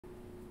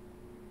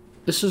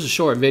This is a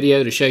short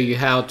video to show you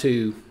how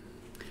to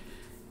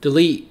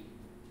delete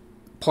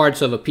parts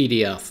of a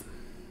PDF.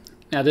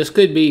 Now this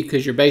could be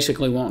because you're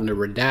basically wanting to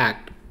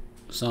redact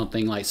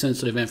something like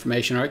sensitive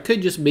information, or it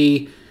could just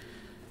be,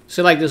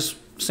 say like this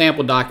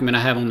sample document I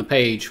have on the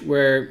page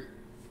where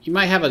you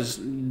may have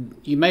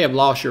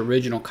lost your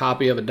original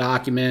copy of a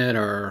document,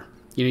 or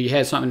you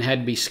had something that had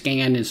to be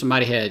scanned and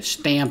somebody had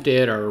stamped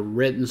it or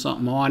written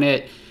something on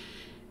it,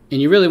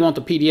 and you really want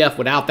the PDF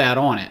without that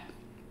on it.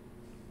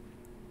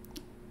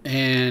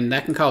 And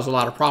that can cause a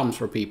lot of problems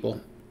for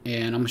people,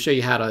 and I'm going to show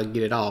you how to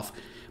get it off.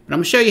 But I'm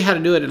going to show you how to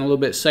do it in a little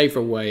bit safer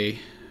way,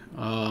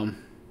 and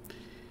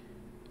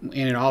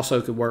it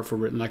also could work for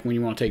like when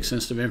you want to take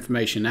sensitive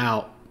information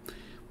out.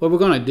 What we're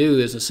going to do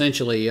is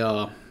essentially,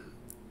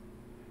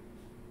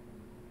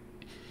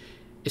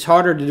 it's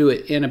harder to do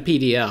it in a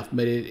PDF,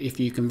 but if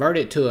you convert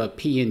it to a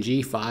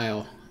PNG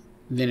file,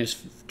 then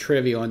it's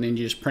trivial, and then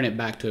you just print it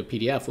back to a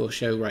PDF. We'll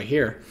show right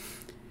here.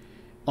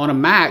 On a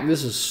Mac,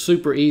 this is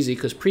super easy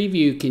because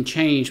Preview can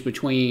change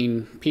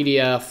between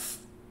PDF,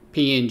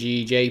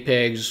 PNG,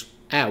 JPEGs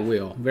at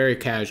will, very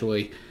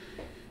casually.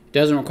 It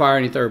doesn't require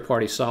any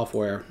third-party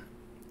software.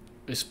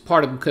 It's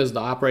part of because the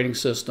operating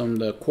system,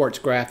 the Quartz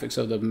graphics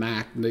of the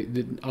Mac,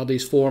 all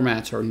these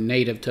formats are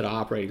native to the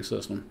operating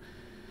system.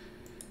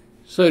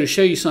 So to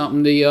show you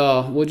something,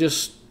 we'll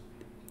just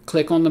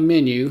click on the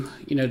menu,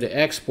 to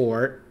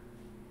export.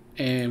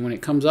 And when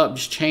it comes up,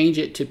 just change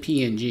it to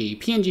PNG.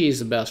 PNG is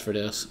the best for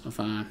this, I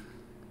find.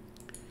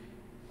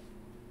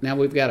 Now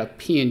we've got a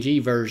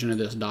PNG version of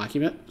this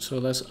document, so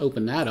let's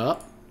open that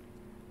up.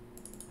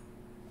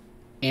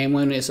 And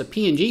when it's a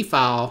PNG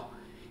file,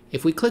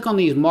 if we click on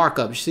these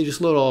markups, you see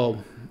this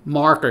little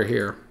marker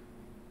here.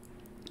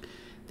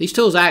 These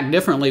tools act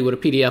differently with a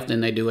PDF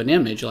than they do an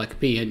image, like a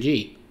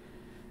PNG.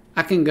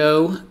 I can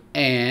go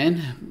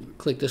and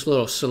click this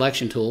little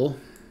selection tool.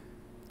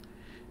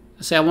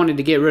 Say I wanted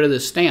to get rid of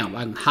this stamp.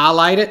 I can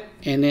highlight it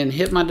and then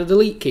hit my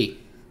delete key,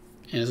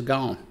 and it's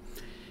gone.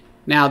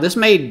 Now this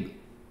made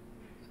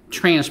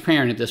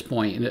transparent at this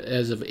point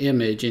as of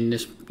image, and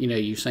this,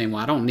 you're saying,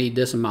 well, I don't need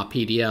this in my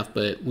PDF,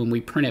 but when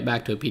we print it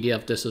back to a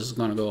PDF, this is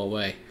going to go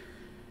away.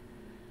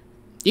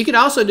 You could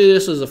also do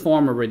this as a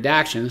form of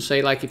redaction.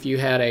 Say like if you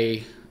had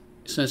a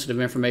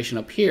sensitive information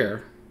up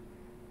here,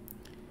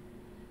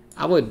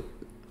 I would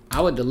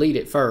delete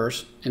it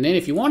first, and then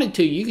if you wanted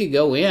to, you could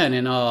go in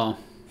and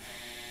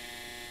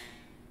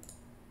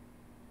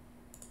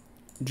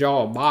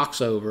draw a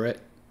box over it.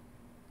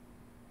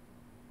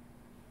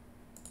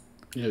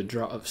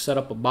 Set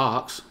up a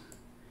box,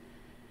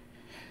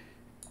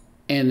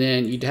 and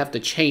then you'd have to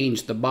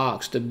change the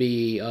box to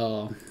be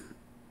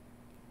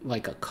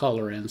like a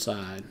color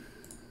inside.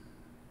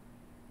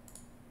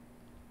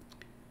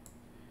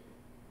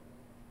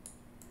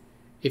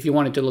 If you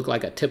want it to look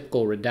like a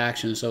typical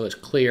redaction, so it's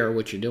clear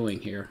what you're doing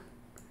here.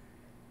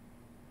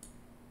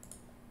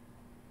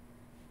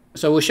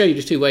 So we'll show you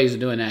just two ways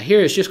of doing that.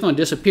 Here it's just going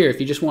to disappear if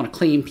you just want a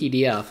clean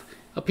PDF.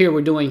 Up here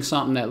we're doing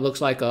something that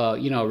looks like a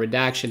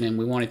redaction, and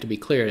we want it to be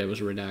clear that it was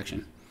a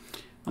redaction.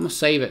 I'm going to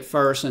save it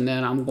first, and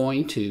then I'm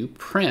going to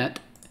print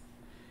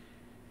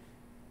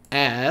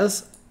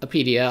as a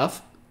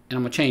PDF, and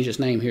I'm going to change this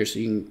name here so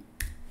you can.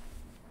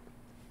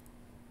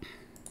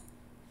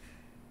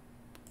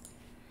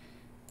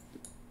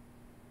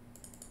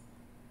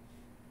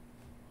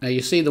 Now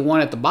you see the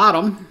one at the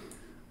bottom,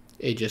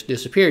 it just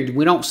disappeared.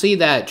 We don't see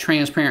that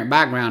transparent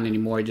background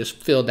anymore. It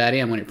just filled that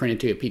in when it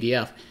printed to a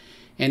PDF.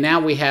 And now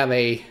we have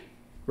a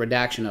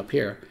redaction up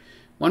here.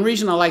 One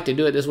reason I like to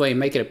do it this way and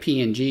make it a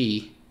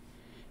PNG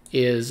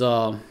is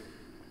even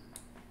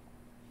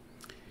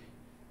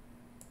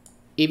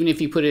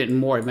if you put it in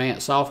more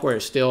advanced software,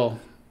 it's still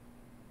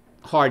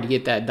hard to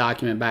get that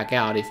document back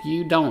out. If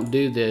you don't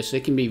do this,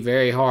 it can be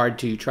very hard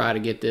to try to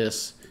get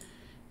this.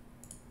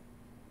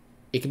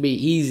 It can be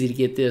easy to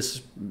get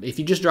this if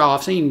you just draw.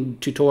 I've seen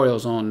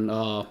tutorials on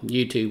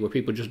YouTube where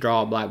people just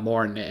draw a black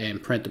bar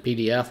and print the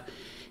PDF.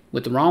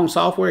 With the wrong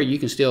software, you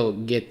can still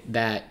get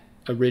that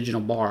original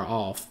bar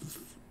off.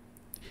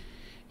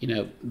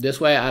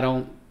 This way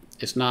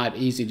it's not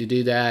easy to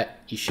do that.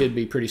 You should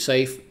be pretty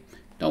safe.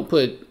 Don't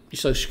put your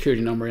social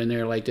security number in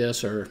there like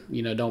this, or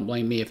don't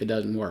blame me if it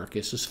doesn't work.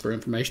 It's just for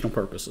informational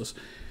purposes.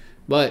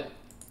 But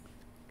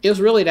it's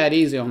really that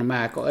easy on a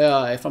Mac.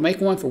 If I make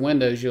one for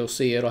Windows, you'll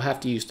see it'll have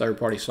to use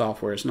third-party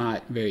software. It's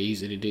not very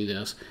easy to do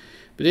this.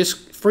 But it's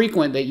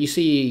frequent that you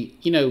see,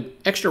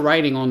 extra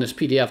writing on this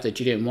PDF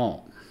that you didn't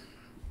want.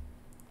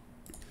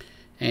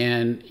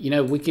 And,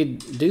 we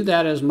could do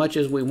that as much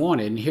as we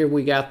wanted. And here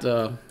we got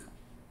the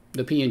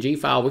PNG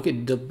file. We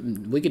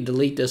could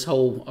delete this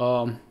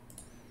whole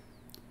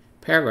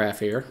paragraph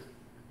here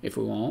if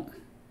we want.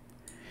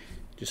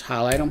 Just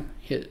highlight them,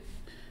 hit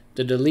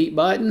the delete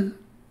button,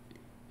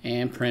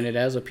 and print it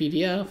as a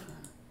PDF.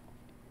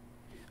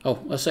 Oh,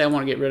 let's say I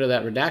want to get rid of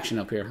that redaction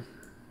up here.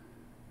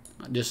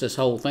 Just this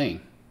whole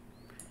thing.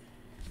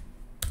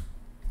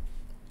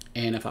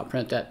 And if I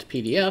print that to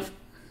PDF,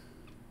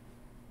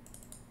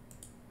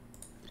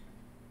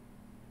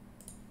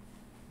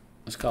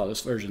 let's call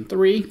this version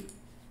 3.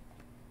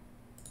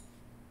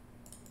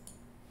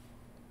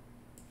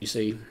 You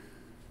see,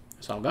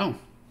 it's all gone.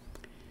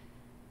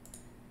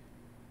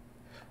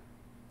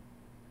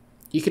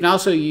 You can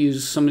also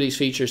use some of these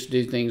features to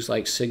do things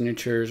like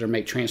signatures or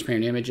make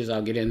transparent images.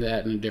 I'll get into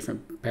that in a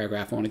different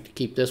paragraph. I want to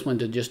keep this one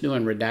to just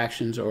doing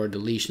redactions or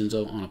deletions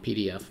on a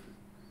PDF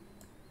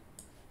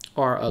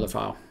or other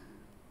file.